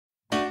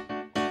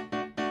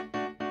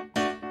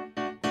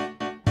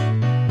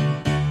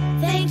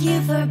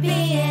you for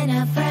being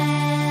a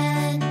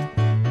friend.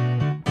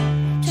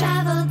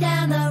 Travel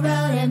down the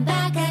road and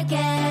back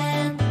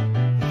again.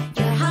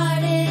 Your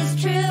heart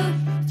is true,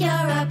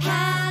 you're a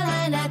pal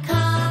and a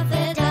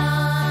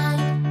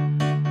confidant.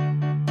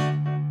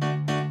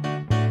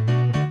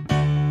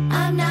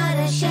 I'm not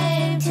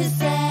ashamed to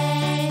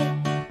say,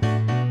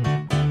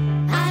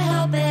 I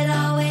hope it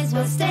always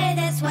will stay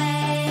this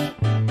way.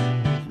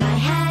 My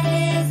hat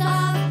is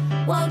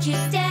off, won't you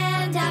stay?